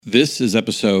This is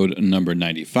episode number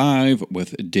 95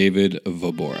 with David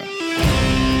Vobora.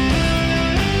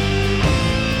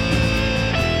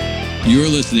 You're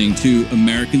listening to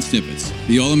American Snippets,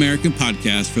 the all-American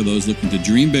podcast for those looking to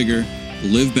dream bigger,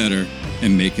 live better,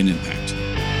 and make an impact.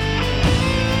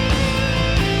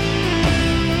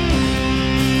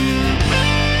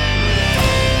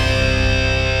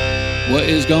 What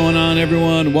is going on,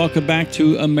 everyone? Welcome back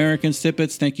to American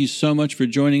Snippets. Thank you so much for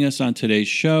joining us on today's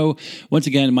show. Once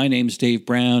again, my name is Dave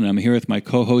Brown. I'm here with my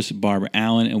co-host, Barbara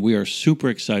Allen, and we are super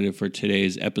excited for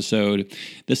today's episode.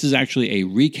 This is actually a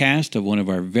recast of one of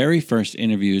our very first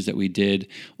interviews that we did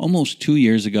almost 2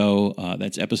 years ago.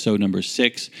 That's episode number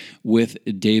 6 with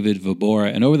David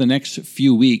Vobora. And over the next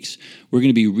few weeks, we're going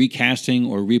to be recasting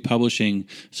or republishing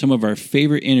some of our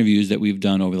favorite interviews that we've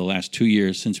done over the last 2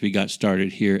 years since we got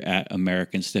started here at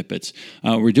American Snippets.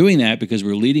 We're doing that because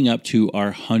we're leading up to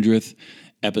our 100th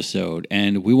episode,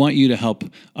 and we want you to help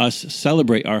us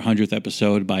celebrate our 100th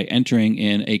episode by entering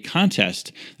in a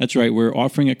contest. That's right, we're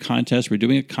offering a contest. We're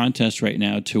doing a contest right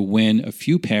now to win a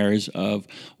few pairs of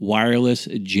wireless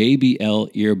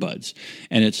JBL earbuds,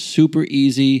 and it's super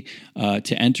easy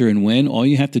to enter and win. All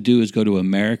you have to do is go to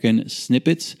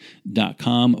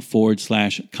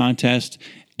americansnippets.com/contest,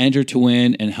 enter to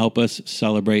win, and help us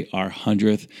celebrate our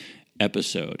 100th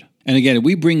episode. And again,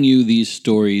 we bring you these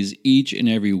stories each and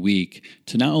every week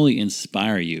to not only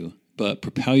inspire you, but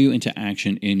propel you into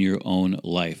action in your own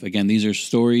life. Again, these are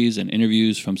stories and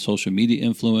interviews from social media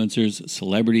influencers,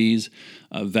 celebrities,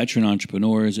 veteran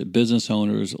entrepreneurs, business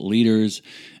owners, leaders,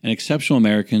 and exceptional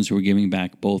Americans who are giving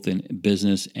back both in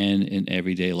business and in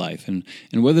everyday life. And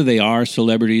whether they are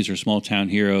celebrities or small town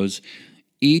heroes,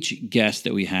 each guest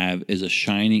that we have is a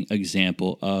shining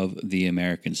example of the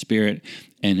American spirit,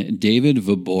 and David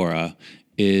Vobora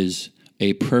is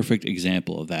a perfect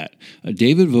example of that.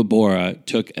 David Vobora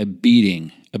took a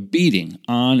beating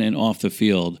on and off the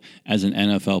field as an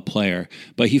NFL player,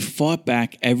 but he fought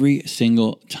back every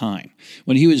single time.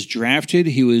 When he was drafted,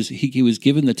 he was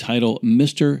given the title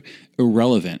Mr.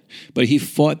 Irrelevant, but he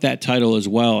fought that title as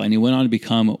well, and he went on to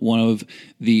become one of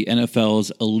the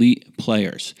NFL's elite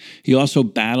players. He also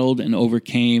battled and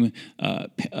overcame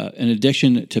an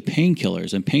addiction to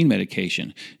painkillers and pain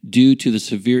medication due to the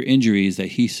severe injuries that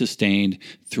he sustained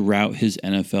throughout his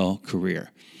NFL career.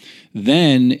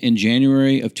 Then, in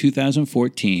January of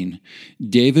 2014,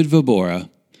 David Vobora,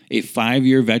 a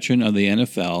 5-year veteran of the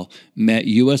NFL, met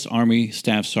U.S. Army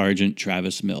Staff Sergeant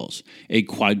Travis Mills, a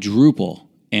quadruple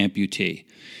amputee.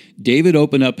 David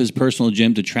opened up his personal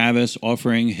gym to Travis,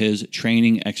 offering his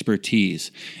training expertise,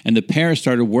 and the pair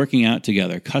started working out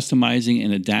together, customizing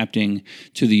and adapting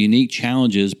to the unique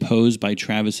challenges posed by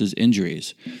Travis's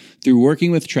injuries. Through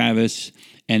working with Travis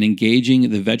and engaging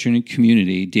the veteran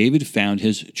community, David found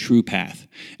his true path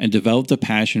and developed a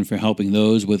passion for helping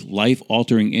those with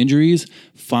life-altering injuries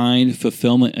find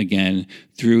fulfillment again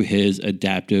through his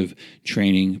adaptive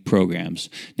training programs.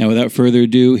 Now, without further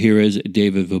ado, here is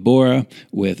David Vobora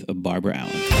with Barbara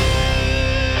Allen.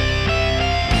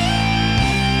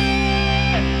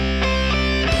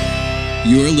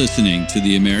 You're listening to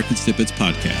the American Snippets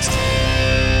podcast.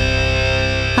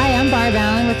 Hi, I'm Barbara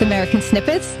Allen with American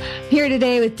Snippets. Here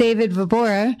today with David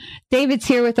Vobora. David's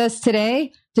here with us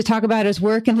today to talk about his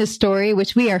work and his story,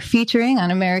 which we are featuring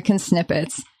on American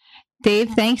Snippets. Dave,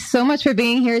 thanks so much for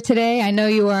being here today. I know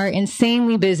you are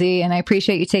insanely busy, and I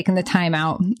appreciate you taking the time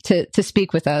out to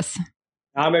speak with us.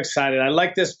 I'm excited. I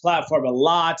like this platform a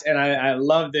lot, and I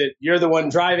love that you're the one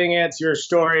driving it. It's your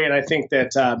story, and I think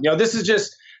that this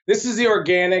is the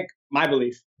organic, my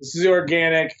belief. This is the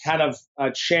organic kind of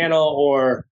channel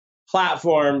or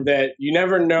platform that you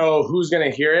never know who's going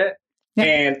to hear it,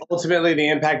 and ultimately the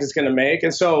impact it's going to make.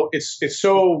 And so it's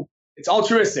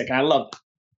altruistic. I love it.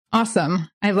 Awesome.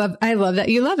 I love that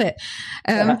you love it.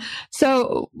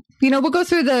 So, we'll go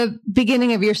through the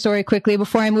beginning of your story quickly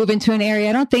before I move into an area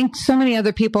I don't think so many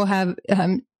other people have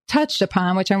touched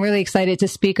upon, which I'm really excited to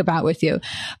speak about with you.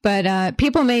 But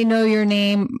people may know your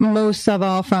name most of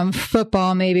all from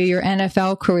football, maybe your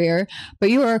NFL career, but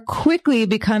you are quickly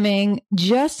becoming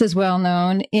just as well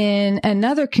known in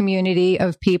another community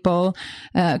of people,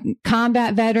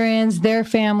 combat veterans, their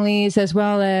families, as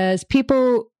well as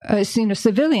people,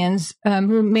 civilians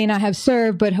who may not have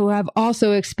served, but who have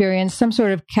also experienced some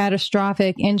sort of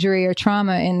catastrophic injury or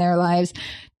trauma in their lives.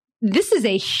 This is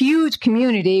a huge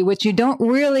community, which you don't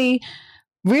really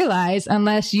realize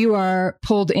unless you are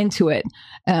pulled into it.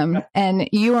 And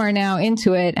you are now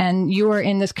into it, and you are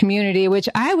in this community, which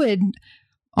I would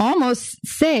almost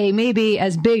say maybe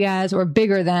as big as or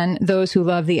bigger than those who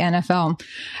love the NFL.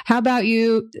 How about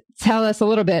you tell us a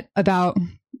little bit about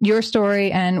your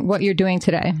story and what you're doing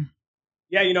today?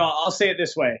 Yeah, I'll say it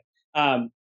this way.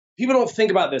 People don't think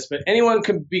about this, but anyone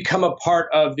can become a part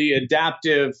of the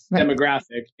adaptive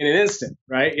demographic in an instant,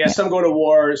 right? Yeah, some go to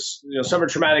wars, some are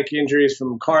traumatic injuries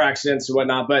from car accidents and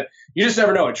whatnot, but you just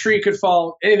never know. A tree could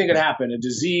fall, anything could happen, a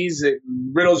disease that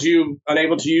riddles you,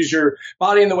 unable to use your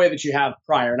body in the way that you have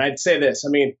prior. And I'd say this,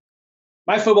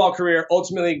 my football career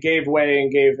ultimately gave way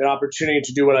and gave an opportunity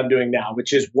to do what I'm doing now,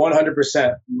 which is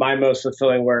 100% my most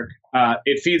fulfilling work.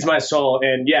 It feeds my soul.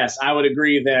 And yes, I would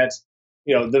agree that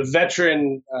the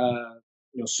veteran,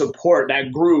 support,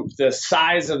 that group, the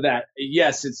size of that,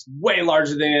 yes, it's way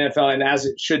larger than the NFL, and as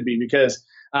it should be, because,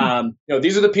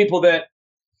 these are the people that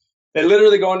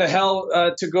literally go into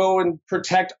hell to go and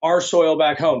protect our soil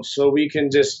back home, so we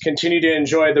can just continue to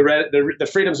enjoy the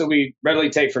freedoms that we readily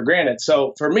take for granted.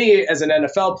 So for me, as an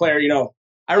NFL player,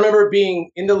 I remember being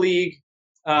in the league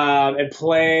and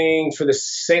playing for the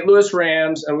St. Louis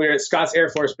Rams, and we were at Scotts Air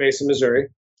Force Base in Missouri.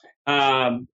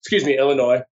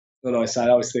 Illinois side. I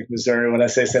always think Missouri when I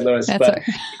say St. Louis. But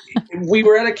we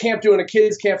were at a camp doing a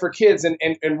kids camp for kids, and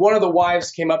one of the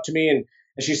wives came up to me and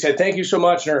she said, "Thank you so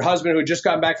much." And her husband, who had just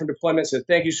gotten back from deployment, said,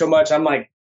 "Thank you so much." I'm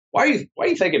like, why are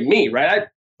you thanking me, right? I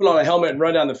put on a helmet and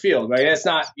run down the field, right? It's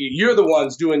not, you're the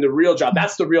ones doing the real job.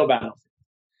 That's the real battle.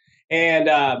 And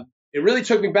it really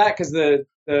took me back, because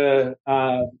the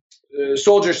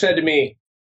soldier said to me,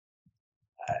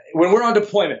 when we're on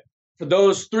deployment, for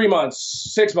those 3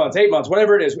 months, 6 months, 8 months,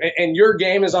 whatever it is, and your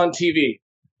game is on TV,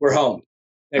 we're home.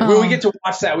 Like, when we get to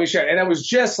watch that, we share. And it was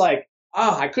just like,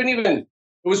 I couldn't even, it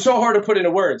was so hard to put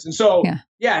into words. And so,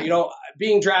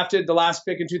 being drafted the last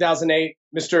pick in 2008,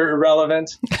 Mr.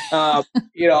 Irrelevant,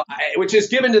 which is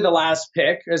given to the last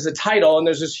pick as a title. And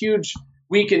there's this huge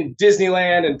week in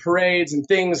Disneyland and parades and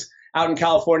things out in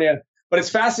California. But it's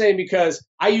fascinating because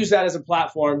I use that as a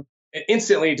platform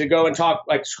instantly to go and talk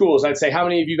like schools. I'd say, how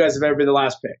many of you guys have ever been the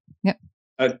last pick? Yep.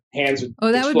 Hands.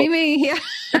 That would be me. Yeah.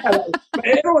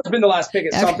 Everyone's been the last pick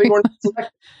at something or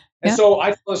selected. And so I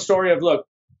tell a story of, look,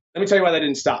 let me tell you why that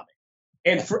didn't stop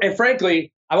me. And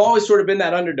frankly, I've always sort of been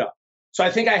that underdog. So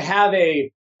I think I have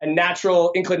a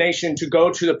natural inclination to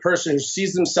go to the person who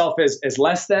sees themselves as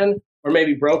less than or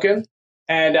maybe broken,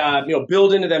 and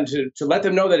build into them to let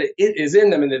them know that it is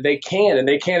in them and that they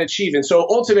can achieve. And so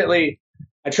ultimately,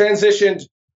 I transitioned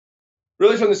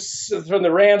really from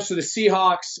the Rams to the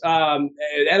Seahawks.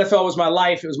 NFL was my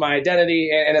life; it was my identity.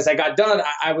 And as I got done,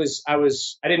 I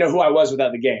didn't know who I was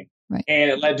without the game,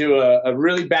 and it led to a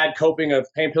really bad coping of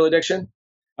pain pill addiction.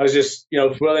 I was just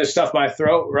willing to stuff my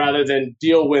throat rather than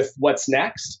deal with what's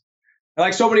next. And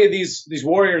like so many of these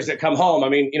warriors that come home,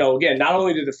 again, not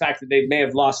only do the fact that they may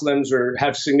have lost limbs or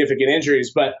have significant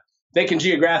injuries, but they can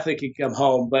geographically come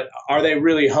home, but are they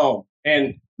really home?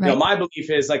 And my belief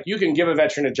is, like, you can give a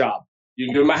veteran a job, you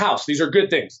can give them a house. These are good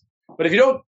things. But if you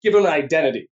don't give them an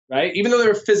identity, right, even though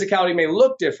their physicality may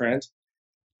look different,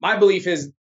 my belief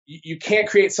is you can't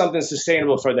create something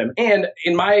sustainable for them. And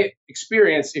in my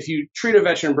experience, if you treat a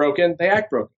veteran broken, they act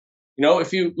broken.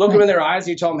 If you look them in their eyes and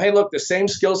you tell them, hey, look, the same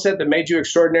skill set that made you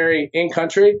extraordinary in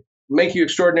country, make you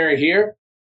extraordinary here,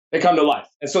 they come to life.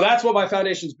 And so that's what my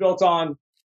foundation's built on.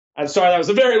 I'm sorry, that was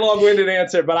a very long-winded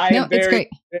answer, but I am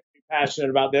very passionate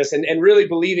about this and really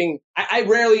believing. I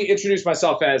rarely introduce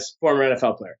myself as former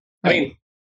NFL player.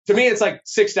 To me, it's like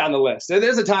 6 down the list.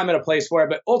 There's a time and a place for it,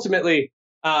 but ultimately,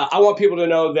 I want people to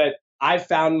know that I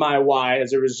found my why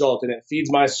as a result, and it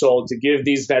feeds my soul to give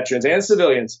these veterans and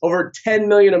civilians, over 10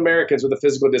 million Americans with a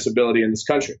physical disability in this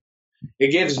country.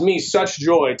 It gives me such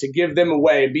joy to give them a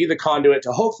way and be the conduit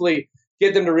to hopefully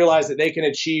get them to realize that they can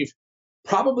achieve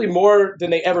probably more than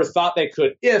they ever thought they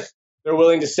could if they're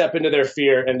willing to step into their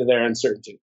fear and to their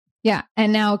uncertainty. Yeah.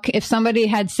 And now if somebody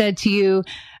had said to you,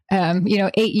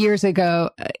 8 years ago,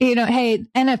 hey,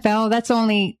 NFL, that's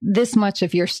only this much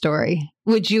of your story,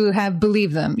 would you have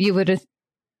believed them? You would have.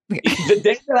 The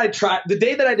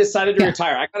day that I decided to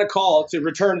retire, I got a call to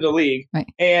return to the league,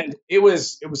 and it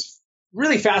was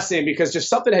really fascinating because just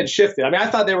something had shifted. I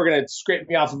thought they were going to scrape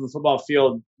me off of the football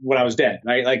field when I was dead,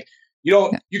 right? Like,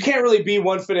 you can't really be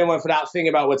 1 foot in, 1 foot out thinking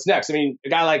about what's next. A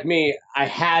guy like me, I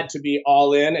had to be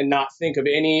all in and not think of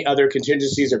any other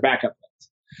contingencies or backup plans.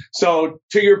 So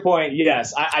to your point,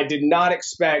 yes, I did not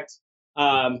expect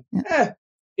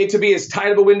it to be as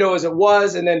tight of a window as it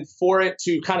was, and then for it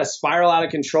to kind of spiral out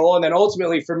of control. And then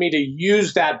ultimately for me to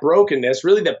use that brokenness,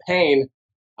 really the pain,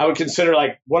 I would consider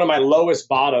like one of my lowest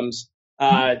bottoms,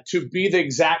 to be the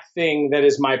exact thing that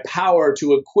is my power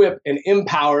to equip and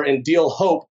empower and deal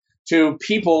hope to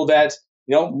people that,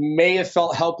 may have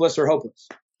felt helpless or hopeless.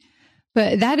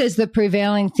 But that is the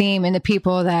prevailing theme in the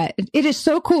people that it is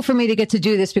so cool for me to get to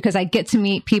do this because I get to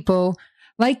meet people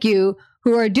like you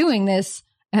who are doing this,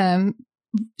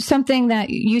 something that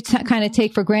you kind of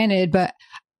take for granted, but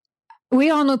we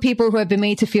all know people who have been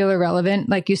made to feel irrelevant.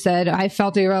 Like you said, I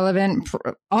felt irrelevant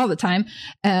all the time.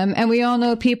 And we all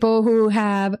know people who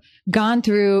have gone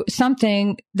through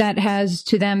something that has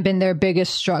to them been their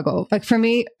biggest struggle. Like for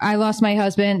me, I lost my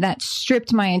husband. That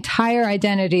stripped my entire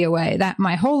identity away. That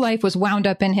my whole life was wound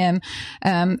up in him,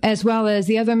 as well as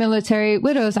the other military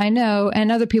widows I know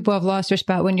and other people have lost their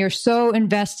spot. When you're so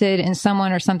invested in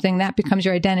someone or something, that becomes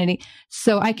your identity.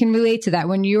 So I can relate to that.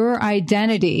 When your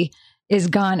identity is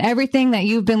gone. Everything that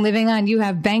you've been living on, you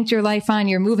have banked your life on,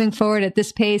 you're moving forward at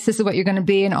this pace. This is what you're going to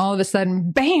be. And all of a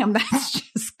sudden, bam, that's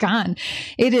just gone.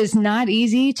 It is not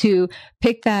easy to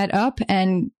pick that up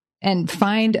and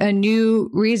find a new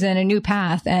reason, a new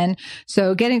path. And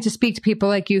so getting to speak to people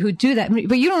like you who do that,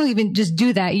 but you don't even just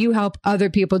do that. You help other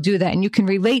people do that and you can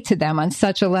relate to them on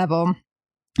such a level.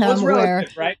 It's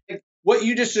relative, right? Like what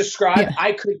you just described,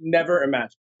 I could never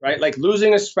imagine. Right? Like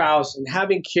losing a spouse and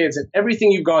having kids and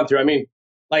everything you've gone through. I mean,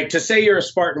 like to say you're a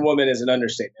Spartan woman is an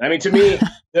understatement. I mean, to me,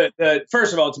 the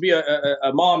first of all, to be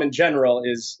a mom in general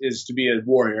is to be a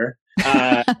warrior.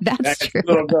 That's true.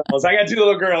 Little girls. I got 2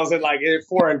 little girls and like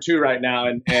 4 and 2 right now.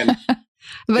 And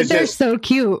but they're so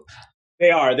cute.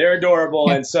 They are. They're adorable.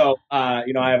 Yeah. And so, I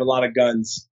have a lot of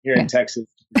guns here in Texas.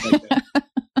 Like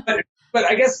but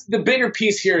I guess the bigger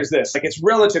piece here is this, like it's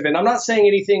relative. And I'm not saying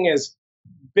anything is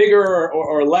bigger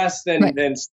or less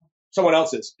than someone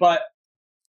else's. But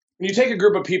when you take a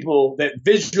group of people that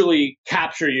visually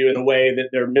capture you in a way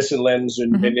that they're missing limbs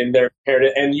and they're impaired,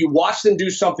 and you watch them do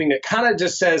something that kind of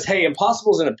just says, hey,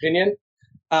 impossible is an opinion.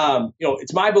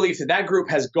 It's my belief that group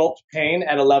has gulped pain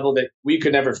at a level that we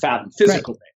could never fathom,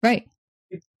 physical pain.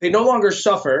 Right. They no longer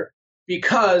suffer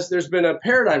because there's been a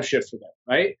paradigm shift for them,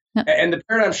 right? Yeah. And the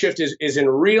paradigm shift is in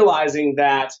realizing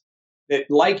that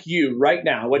like you right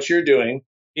now, what you're doing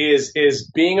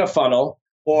is being a funnel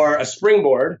or a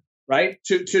springboard, right?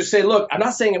 To say, look, I'm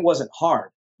not saying it wasn't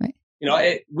hard.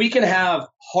 Right. We can have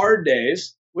hard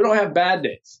days. We don't have bad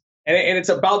days. And it's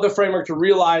about the framework to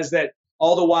realize that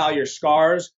all the while your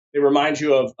scars, they remind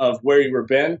you of where you were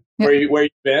been, where you've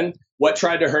been, what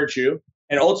tried to hurt you.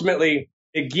 And ultimately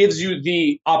it gives you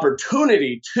the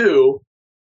opportunity to,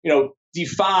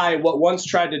 defy what once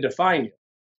tried to define you.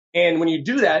 And when you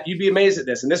do that, you'd be amazed at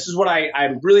this. And this is what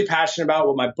I'm really passionate about,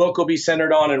 what my book will be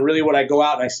centered on, and really what I go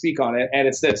out and I speak on it. And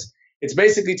it's this. It's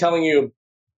basically telling you,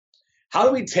 how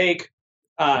do we take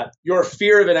your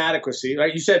fear of inadequacy,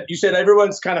 right? You said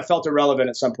everyone's kind of felt irrelevant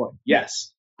at some point.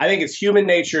 Yes. I think it's human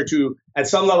nature to, at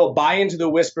some level, buy into the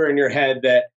whisper in your head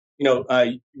that,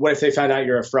 what if they found out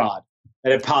you're a fraud?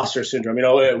 That imposter syndrome,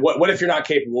 what if you're not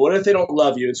capable? What if they don't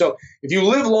love you? And so if you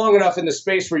live long enough in the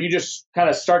space where you just kind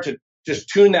of start to just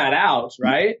tune that out,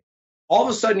 right? All of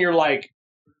a sudden you're like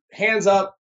hands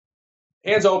up,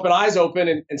 hands open, eyes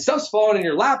open, and stuff's falling in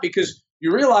your lap because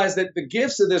you realize that the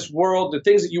gifts of this world, the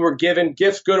things that you were given,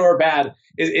 gifts good or bad,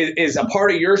 is a part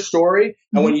of your story.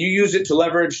 And when you use it to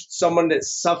leverage someone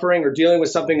that's suffering or dealing with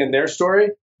something in their story,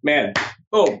 man,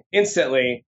 boom,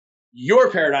 instantly your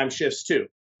paradigm shifts too.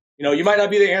 You might not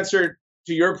be the answer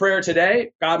to your prayer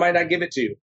today. God might not give it to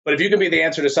you. But if you can be the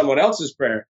answer to someone else's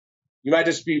prayer, you might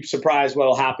just be surprised what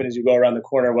will happen as you go around the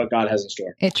corner, what God has in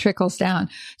store. It trickles down.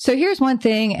 So here's one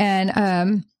thing,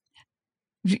 and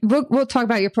we'll talk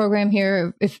about your program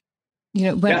here if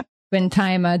when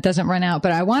time doesn't run out.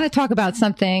 But I want to talk about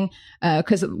something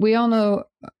because we all know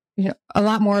a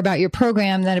lot more about your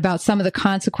program than about some of the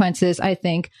consequences. I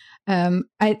think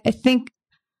I think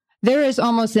there is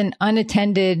almost an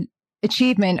unattended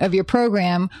achievement of your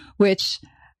program, which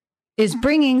is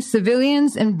bringing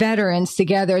civilians and veterans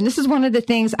together. And this is one of the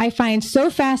things I find so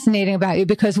fascinating about you,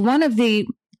 because one of the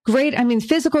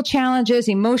physical challenges,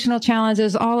 emotional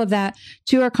challenges, all of that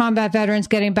to our combat veterans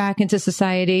getting back into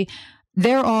society,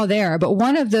 they're all there. But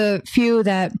one of the few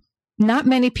that not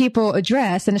many people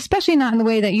address, and especially not in the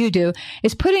way that you do,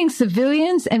 is putting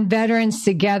civilians and veterans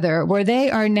together where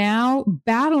they are now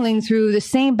battling through the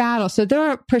same battle. So there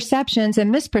are perceptions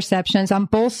and misperceptions on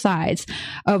both sides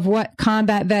of what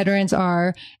combat veterans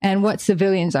are and what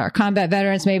civilians are. Combat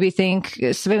veterans maybe think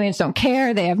civilians don't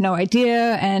care. They have no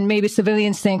idea. And maybe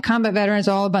civilians think combat veterans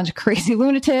are all a bunch of crazy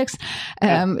lunatics,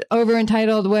 over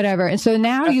entitled, whatever. And so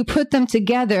now you put them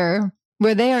together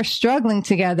where they are struggling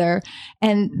together.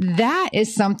 And that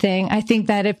is something I think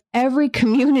that if every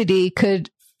community could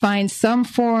find some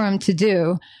forum to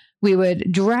do, we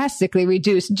would drastically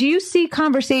reduce. Do you see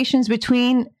conversations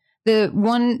between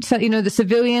the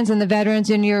civilians and the veterans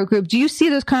in your group, do you see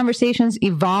those conversations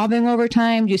evolving over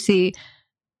time? Do you see,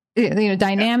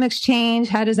 dynamics change?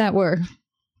 How does that work?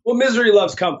 Well, misery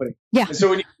loves company. Yeah. And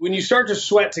so when you start to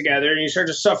sweat together and you start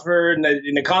to suffer in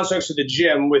the constructs of the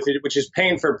gym with it, which is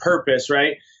pain for purpose,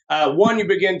 right? One, you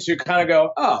begin to kind of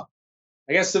go, oh,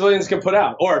 I guess civilians can put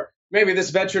out. Or maybe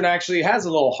this veteran actually has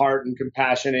a little heart and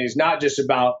compassion, and he's not just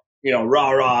about,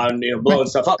 rah-rah and, blowing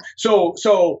stuff up.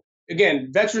 So again,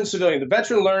 veteran, civilian, the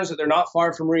veteran learns that they're not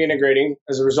far from reintegrating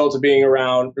as a result of being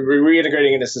around,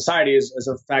 reintegrating into society as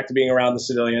a fact of being around the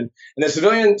civilian. And the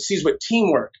civilian sees what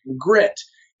teamwork, grit,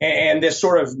 and this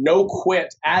sort of no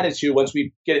quit attitude once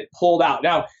we get it pulled out.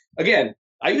 Now, again,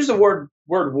 I use the word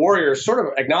warrior sort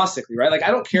of agnostically, right? Like I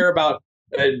don't care about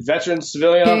veteran,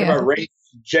 civilian, I don't care about race,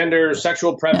 gender,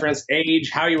 sexual preference,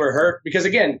 age, how you were hurt. Because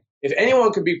again, if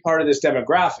anyone could be part of this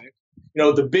demographic,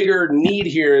 the bigger need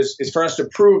here is for us to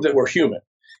prove that we're human.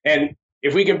 And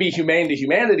if we can be humane to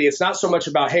humanity, it's not so much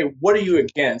about, hey, what are you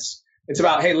against? It's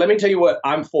about, hey, let me tell you what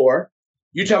I'm for.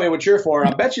 You tell me what you're for.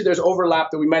 I bet you there's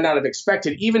overlap that we might not have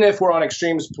expected, even if we're on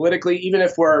extremes politically, even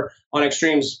if we're on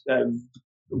extremes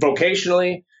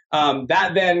vocationally.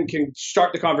 That then can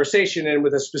start the conversation. And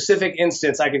with a specific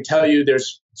instance, I can tell you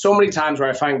there's so many times where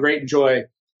I find great joy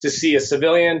to see a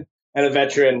civilian and a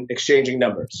veteran exchanging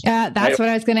numbers. That's right? What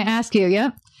I was going to ask you.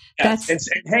 Yep. Yeah. And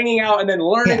hanging out and then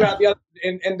learning about the other.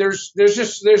 And there's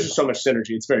just so much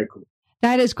synergy. It's very cool.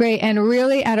 That is great. And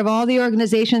really, out of all the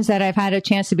organizations that I've had a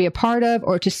chance to be a part of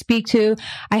or to speak to,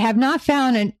 I have not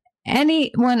found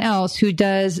anyone else who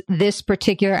does this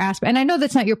particular aspect. And I know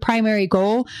that's not your primary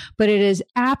goal, but it is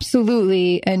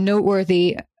absolutely a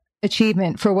noteworthy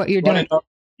achievement for what you're doing.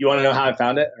 You want to know how I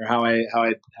found it or how I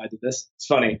did this? It's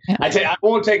funny. Yeah. I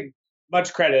won't take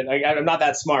much credit. I'm not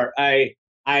that smart. When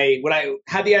I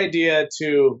had the idea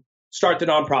to start the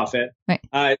nonprofit,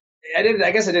 right.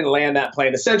 I guess I didn't land that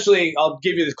plane. Essentially, I'll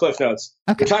give you the cliff notes.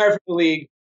 Okay. Retired from the league,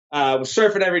 was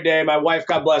surfing every day. My wife,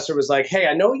 God bless her, was like, hey,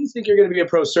 I know you think you're going to be a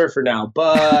pro surfer now,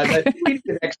 but I think we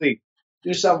could actually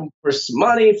do something for some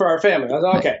money for our family. I was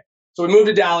like, okay. So we moved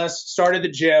to Dallas, started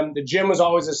the gym. The gym was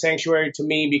always a sanctuary to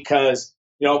me because,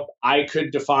 I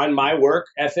could define my work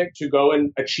ethic to go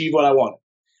and achieve what I wanted.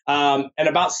 And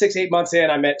about 6-8 months in,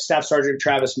 I met Staff Sergeant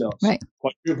Travis Mills, right.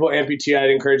 Quadruple amputee.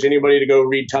 I'd encourage anybody to go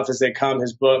read Tough as They Come,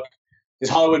 his book. His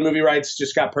Hollywood movie rights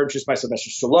just got purchased by Sylvester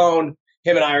Stallone.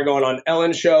 Him and I are going on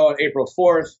Ellen show on April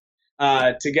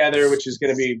 4th together, which is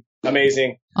going to be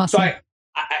amazing. Awesome. So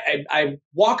I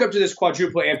walk up to this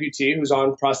quadruple amputee who's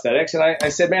on prosthetics, and I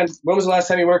said, man, when was the last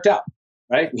time you worked out?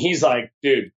 Right? And he's like,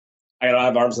 dude, I don't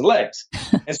have arms and legs.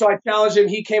 And so I challenged him.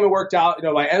 He came and worked out.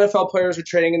 My NFL players are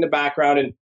training in the background,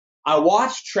 and I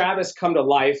watched Travis come to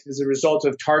life as a result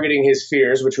of targeting his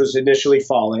fears, which was initially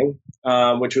falling,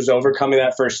 which was overcoming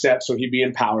that first step so he'd be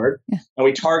empowered. Yeah. And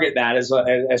we target that as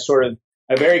sort of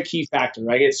a very key factor,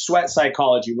 right? It's sweat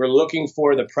psychology. We're looking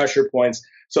for the pressure points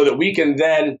so that we can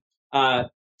then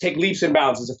take leaps and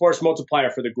bounds as a force multiplier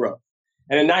for the growth.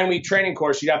 And a 9-week training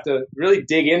course, you'd have to really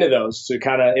dig into those to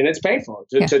kind of, and it's painful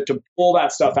to pull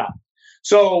that stuff out.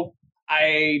 So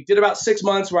I did about 6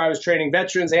 months where I was training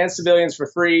veterans and civilians for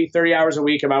free, 30 hours a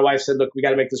week. And my wife said, look, we got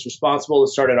to make this responsible.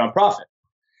 Let's start a nonprofit.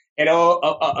 And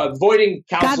avoiding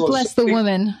counsel. God bless the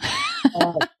woman.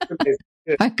 But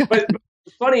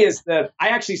what's funny is that I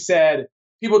actually said,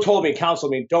 people told me,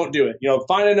 counseled me, don't do it.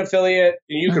 Find an affiliate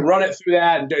and you can run it through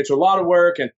that. And it's a lot of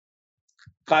work. And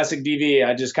classic DV,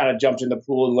 I just kind of jumped in the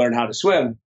pool and learned how to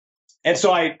swim. And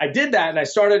so I did that, and I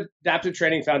started Adaptive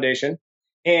Training Foundation.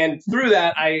 And through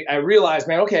that, I realized,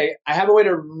 man, okay, I have a way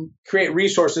to create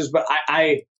resources, but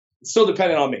it's still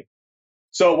dependent on me.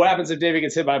 So what happens if David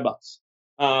gets hit by a bus?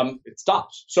 It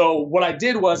stops. So what I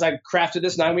did was I crafted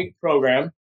this 9-week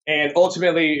program, and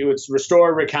ultimately it was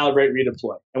restore, recalibrate,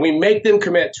 redeploy. And we make them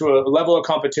commit to a level of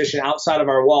competition outside of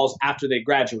our walls after they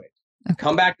graduate. Okay.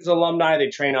 Come back as alumni, they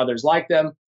train others like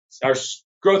them. Our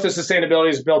growth and sustainability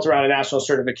is built around a national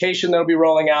certification that will be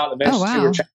rolling out eventually.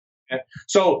 Oh, wow.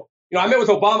 So, I met with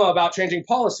Obama about changing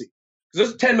policy because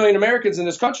there's 10 million Americans in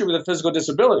this country with a physical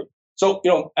disability. So,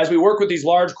 as we work with these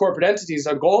large corporate entities,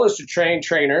 our goal is to train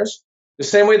trainers the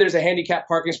same way there's a handicapped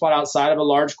parking spot outside of a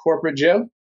large corporate gym.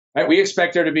 Right? We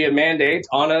expect there to be a mandate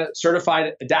on a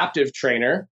certified adaptive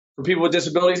trainer for people with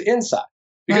disabilities inside,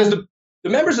 because the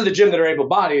members of the gym that are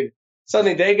able-bodied,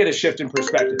 suddenly they get a shift in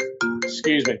perspective.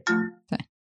 Excuse me. Okay.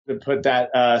 To put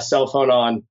that cell phone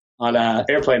on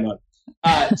airplane mode.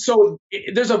 So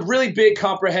there's a really big,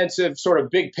 comprehensive sort of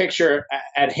big picture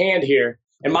at hand here.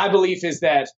 And my belief is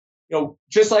that,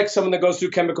 just like someone that goes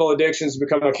through chemical addictions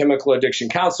become a chemical addiction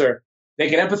counselor, They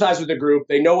can empathize with the group.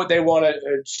 They know what they want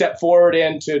to step forward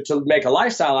in to make a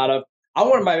lifestyle out of. I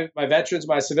want my veterans,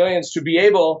 my civilians to be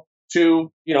able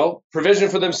to, provision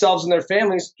for themselves and their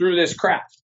families through this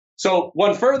craft. So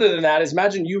one further than that is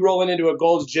imagine you rolling into a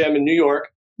Gold's Gym in New York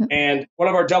and one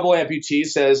of our double amputees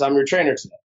says, I'm your trainer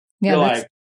today. Yeah, you're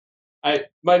like,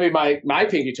 maybe my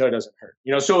pinky toe doesn't hurt.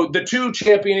 So the two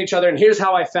champion each other. And here's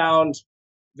how I found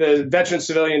the veteran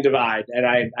civilian divide. And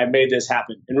I made this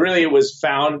happen. And really it was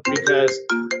found because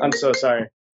I'm so sorry.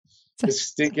 The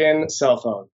stinking cell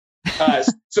phone.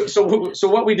 So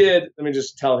what we did, let me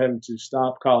just tell him to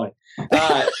stop calling.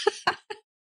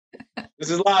 This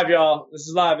is live, y'all. This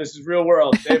is live. This is real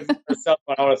world. Dave, I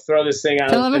want to throw this thing out.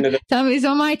 Tell him he's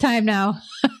on my time now.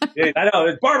 Yeah, I know.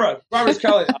 It's Barbara. Barbara's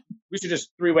calling. We should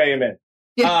just three-way him in.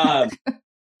 Yeah.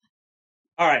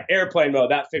 All right, airplane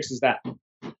mode. That fixes that.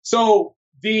 So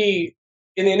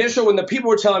in the initial, when the people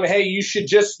were telling me, hey, you should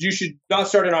not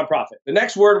start a nonprofit. The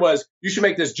next word was, you should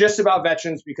make this just about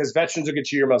veterans because veterans will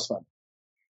get you your most fun.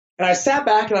 And I sat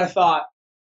back and I thought,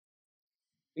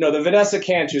 the Vanessa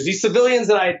Cantus, these civilians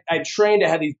that I trained to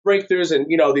have these breakthroughs and,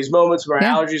 these moments where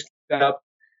allergies come up.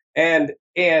 And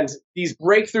these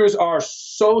breakthroughs are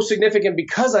so significant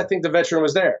because I think the veteran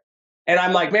was there. And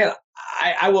I'm like, man,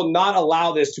 I will not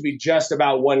allow this to be just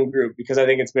about one group because I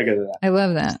think it's bigger than that. I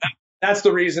love that. That's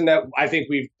the reason that I think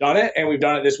we've done it, and we've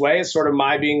done it this way. It's sort of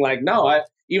my being like, no,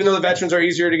 even though the veterans are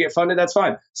easier to get funded, that's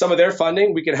fine. Some of their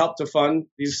funding, we can help to fund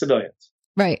these civilians.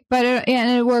 Right. But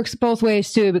it works both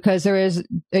ways too, because there is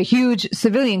a huge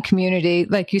civilian community,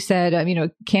 like you said,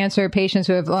 cancer patients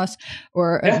who have lost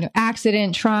or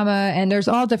accident, trauma, and there's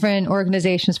all different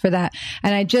organizations for that.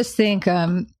 And I just think,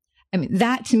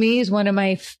 that to me is one of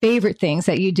my favorite things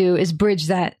that you do is bridge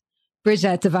that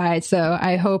divide. So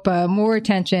I hope more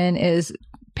attention is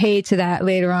paid to that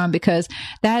later on, because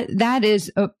that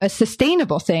is a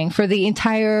sustainable thing for the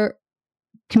entire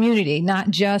community, not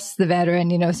just the veteran,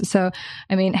 so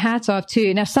hats off to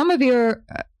you. Now, some of your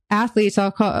athletes, I'll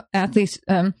call athletes,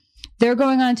 they're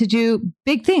going on to do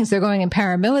big things. They're going in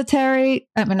paramilitary,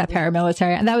 not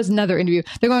paramilitary, and that was another interview.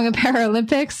 They're going in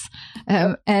Paralympics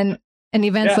and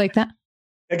events like that.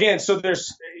 Again, so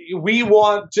we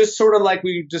want, just sort of like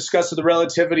we discussed with the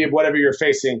relativity of whatever you're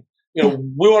facing, we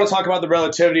want to talk about the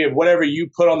relativity of whatever you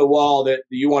put on the wall that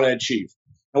you want to achieve.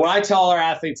 And what I tell our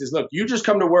athletes is, look, you just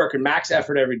come to work and max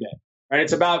effort every day, right?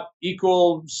 It's about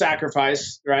equal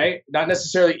sacrifice, right? Not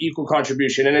necessarily equal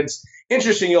contribution. And it's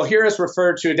interesting. You'll hear us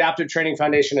refer to Adaptive Training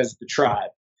Foundation as the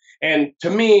tribe. And to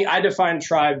me, I define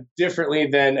tribe differently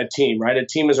than a team, right? A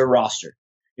team is a roster.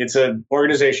 It's an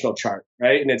organizational chart,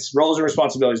 right? And it's roles and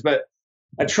responsibilities. But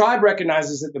a tribe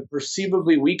recognizes that the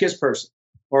perceivably weakest person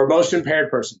or most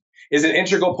impaired person is an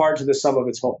integral part to the sum of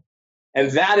its whole.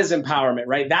 And that is empowerment,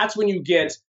 right? That's when you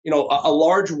get, a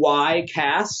large Y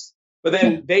cast, but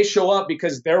then they show up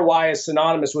because their why is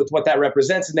synonymous with what that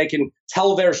represents, and they can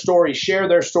tell their story, share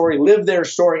their story, live their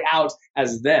story out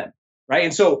as them, right?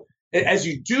 And so as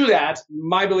you do that,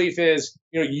 my belief is,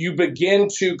 you begin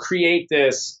to create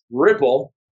this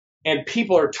ripple, and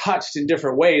people are touched in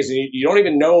different ways, and you don't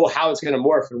even know how it's going to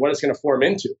morph and what it's going to form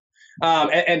into.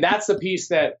 And that's the piece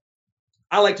that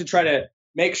I like to try to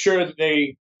make sure that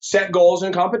they set goals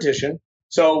in competition.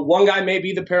 So one guy may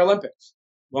be the Paralympics.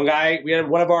 One guy, we had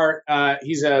one of our,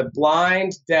 he's a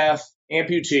blind, deaf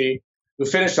amputee who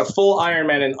finished a full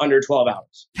Ironman in under 12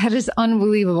 hours. That is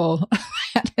unbelievable.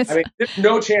 There's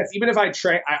no chance. Even if I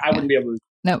train, I wouldn't be able to.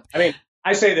 No.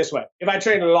 I say it this way: if I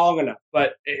trained long enough,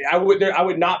 but I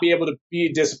would not be able to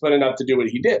be disciplined enough to do what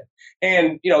he did.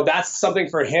 And that's something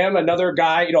for him. Another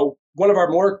guy, one of our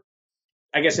more,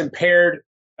 impaired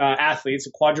athletes,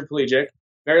 a quadriplegic,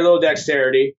 very little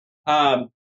dexterity.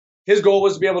 His goal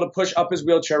was to be able to push up his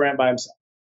wheelchair ramp by himself.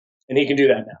 And he can do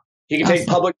that now. He can take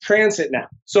public transit now.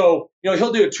 So,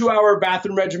 he'll do a 2-hour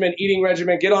bathroom regimen, eating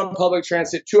regimen, get on public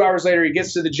transit. 2 hours later, he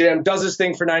gets to the gym, does his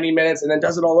thing for 90 minutes, and then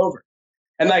does it all over.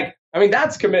 And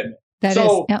that's commitment.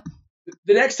 The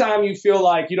next time you feel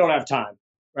like you don't have time,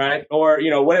 right? Or,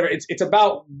 whatever, it's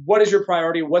about what is your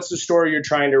priority? What's the story you're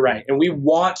trying to write? And we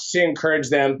want to encourage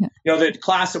them. The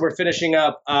class that we're finishing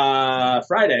up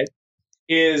Friday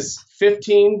is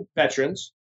 15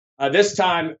 veterans. This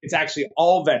time it's actually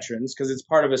all veterans because it's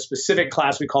part of a specific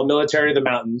class we call Military of the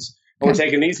Mountains. And we're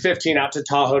taking these 15 out to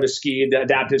Tahoe to ski, the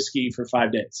adaptive ski for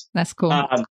 5 days. That's cool.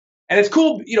 And it's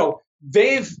cool. A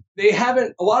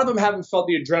lot of them haven't felt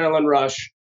the adrenaline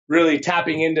rush really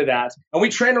tapping into that. And we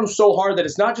train them so hard that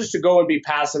it's not just to go and be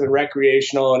passive and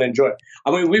recreational and enjoy.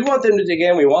 I mean, we want them to dig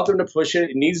in. We want them to push it.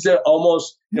 It needs to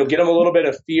almost, get them a little bit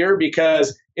of fear,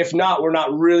 because if not, we're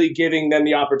not really giving them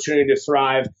the opportunity to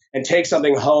thrive and take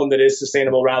something home that is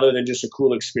sustainable rather than just a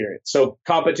cool experience. So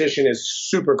competition is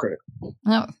super critical.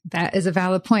 Oh, that is a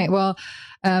valid point. Well,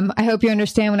 I hope you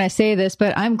understand when I say this,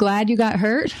 but I'm glad you got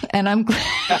hurt, and I'm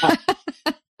glad.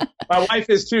 My wife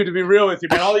is too, to be real with you,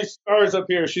 man. All these scars up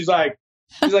here, she's like,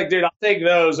 dude, I'll take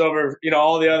those over,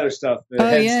 all the other stuff.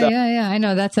 Yeah. I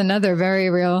know that's another very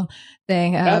real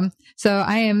thing. Yeah. So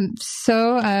I am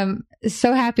so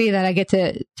happy that I get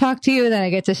to talk to you, that I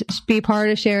get to be part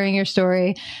of sharing your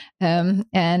story. And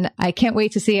I can't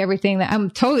wait to see everything that I'm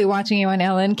totally watching you on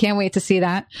Ellen. Can't wait to see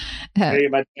that.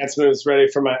 Get my dance moves ready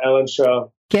for my Ellen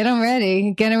show. Get them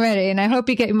ready. And I hope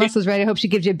you get your muscles ready. I hope she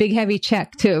gives you a big, heavy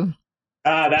check too.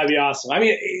 That'd be awesome. I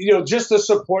mean, just the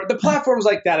support, the platforms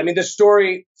like that. I mean, the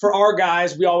story for our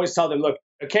guys, we always tell them, look,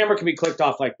 a camera can be clicked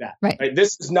off like that. Right?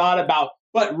 This is not about,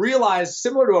 but realize,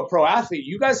 similar to a pro athlete,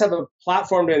 you guys have a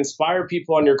platform to inspire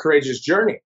people on your courageous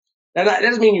journey. And that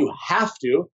doesn't mean you have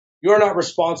to. You are not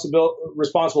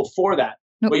responsible for that.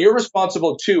 Nope. But you're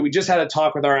responsible too. We just had a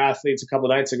talk with our athletes a couple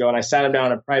of nights ago, and I sat them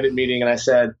down in a private meeting and I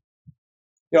said,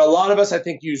 a lot of us, I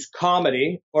think, use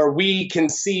comedy, or we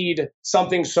concede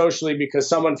something socially because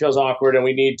someone feels awkward, and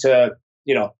we need to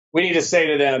say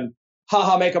to them,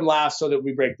 haha, make them laugh so that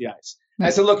we break the ice. Right. I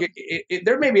said, look,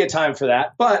 there may be a time for that,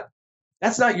 but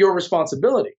that's not your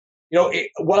responsibility.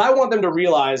 What I want them to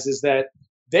realize is that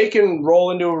they can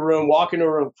roll into a room, walk into a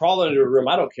room, crawl into a room,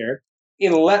 I don't care,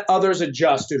 and let others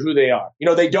adjust to who they are.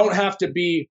 They don't have to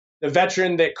be the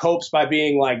veteran that copes by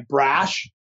being like brash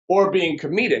or being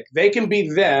comedic. They can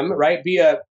be them, right? Be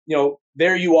a,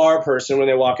 there you are person when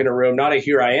they walk in a room, not a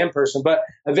here I am person, but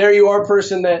a there you are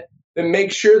person that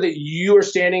makes sure that you are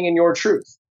standing in your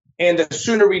truth. And the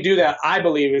sooner we do that, I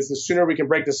believe, is the sooner we can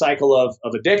break the cycle of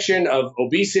addiction, of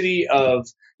obesity, of,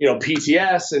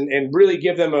 PTS, and really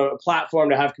give them a platform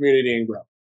to have community and grow.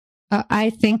 I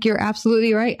think you're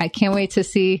absolutely right. I can't wait to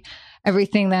see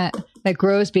everything that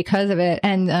grows because of it.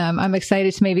 And I'm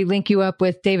excited to maybe link you up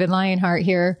with David Lionheart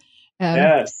here.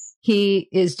 Yes. He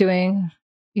is doing,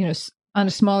 on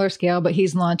a smaller scale, but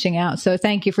he's launching out. So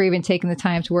thank you for even taking the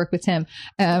time to work with him.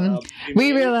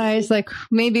 We realize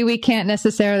maybe we can't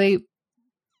necessarily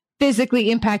physically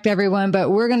impact everyone,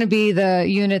 but we're going to be the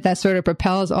unit that sort of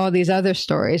propels all these other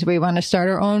stories. We want to start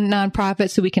our own nonprofit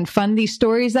so we can fund these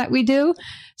stories that we do,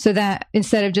 so that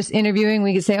instead of just interviewing,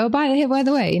 we can say, oh, by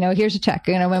the way, here's a check,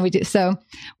 when we do. So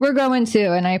we're going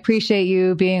to, and I appreciate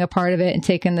you being a part of it and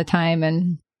taking the time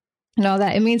and all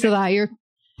that. It means a lot. You're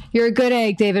a good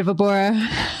egg, David Vobora.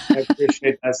 I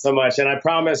appreciate that so much. And I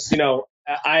promise,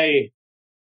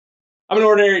 I'm an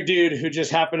ordinary dude who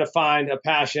just happened to find a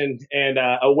passion and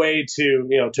a way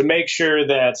to make sure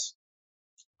that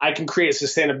I can create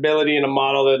sustainability in a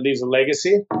model that leaves a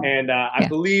legacy. And I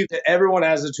believe that everyone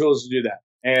has the tools to do that.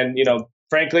 And,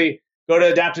 frankly, go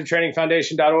to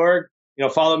adaptivetrainingfoundation.org,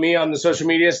 follow me on the social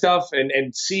media stuff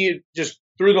and see it just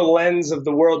through the lens of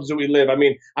the worlds that we live. I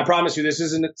mean, I promise you, this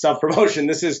isn't self-promotion.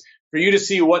 This is for you to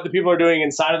see what the people are doing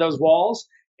inside of those walls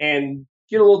and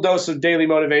get a little dose of daily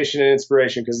motivation and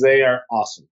inspiration, because they are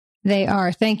awesome. They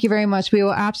are. Thank you very much. We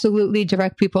will absolutely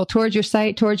direct people towards your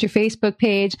site, towards your Facebook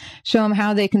page, show them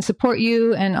how they can support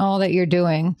you and all that you're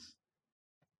doing.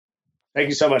 Thank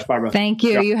you so much, Barbara. Thank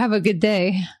you. Yeah. You have a good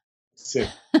day. See you.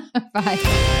 Bye.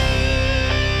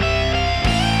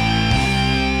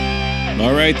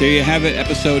 All right, there you have it.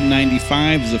 Episode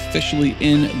 95 is officially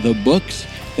in the books.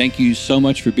 Thank you so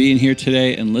much for being here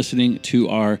today and listening to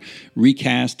our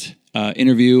recast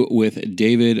interview with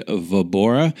David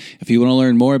Vobora. If you want to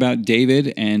learn more about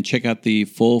David and check out the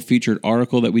full featured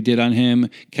article that we did on him,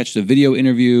 catch the video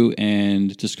interview,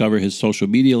 and discover his social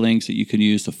media links that you can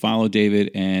use to follow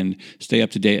David and stay up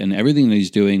to date on everything that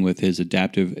he's doing with his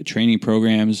adaptive training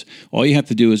programs, all you have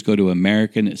to do is go to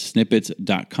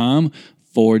americansnippets.com/006.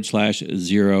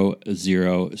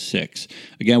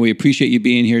 Again, we appreciate you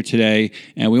being here today,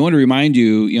 and we want to remind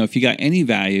you, if you got any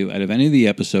value out of any of the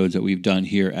episodes that we've done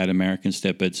here at American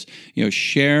Snippets,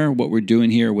 share what we're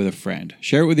doing here with a friend.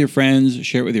 Share it with your friends,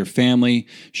 share it with your family,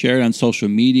 share it on social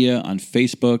media, on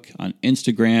Facebook, on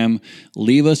Instagram.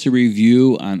 Leave us a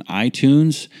review on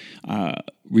iTunes.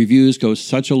 Reviews go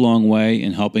such a long way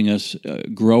in helping us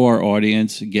grow our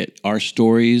audience, get our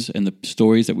stories and the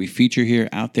stories that we feature here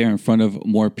out there in front of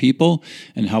more people,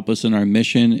 and help us in our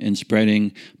mission in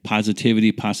spreading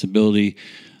positivity, possibility,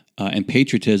 and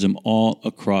patriotism all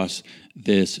across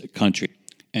this country.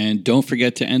 And don't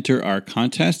forget to enter our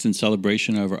contest in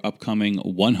celebration of our upcoming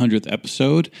 100th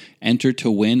episode. Enter to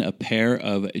win a pair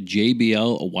of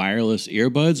JBL wireless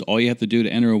earbuds. All you have to do to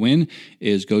enter a win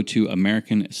is go to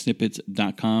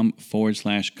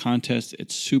americansnippets.com/contest.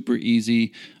 It's super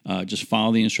easy. Just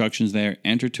follow the instructions there.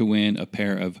 Enter to win a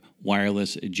pair of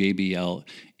wireless JBL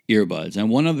earbuds. And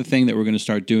one other thing that we're going to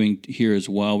start doing here as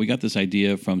well, we got this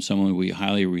idea from someone we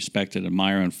highly respect and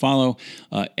admire and follow,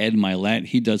 Ed Milet.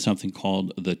 He does something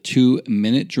called the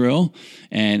 2-minute drill.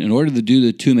 And in order to do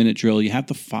the 2-minute drill, you have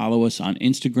to follow us on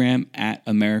Instagram at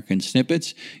American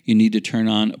Snippets. You need to turn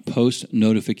on post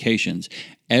notifications.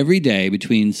 Every day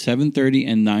between 7:30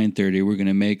 and 9:30, we're going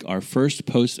to make our first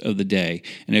post of the day.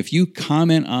 And if you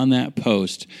comment on that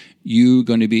post, we're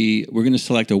going to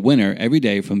select a winner every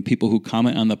day from people who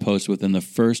comment on the post within the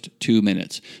first 2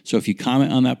 minutes. So if you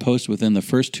comment on that post within the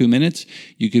first 2 minutes,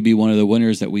 you could be one of the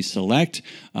winners that we select,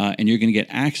 and you're going to get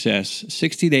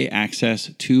 60-day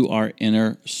access to our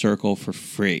Inner Circle for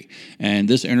free. And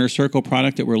this Inner Circle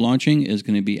product that we're launching is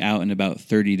going to be out in about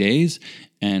 30 days.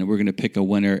 And we're going to pick a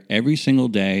winner every single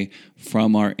day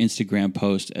from our Instagram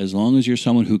post. As long as you're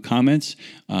someone who comments,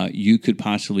 you could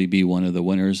possibly be one of the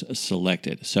winners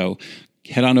selected. So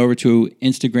head on over to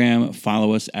Instagram,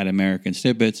 follow us at American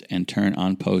Snippets, and turn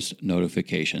on post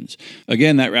notifications.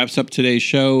 Again, that wraps up today's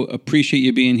show. Appreciate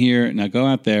you being here. Now go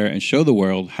out there and show the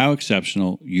world how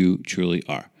exceptional you truly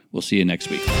are. We'll see you next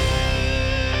week.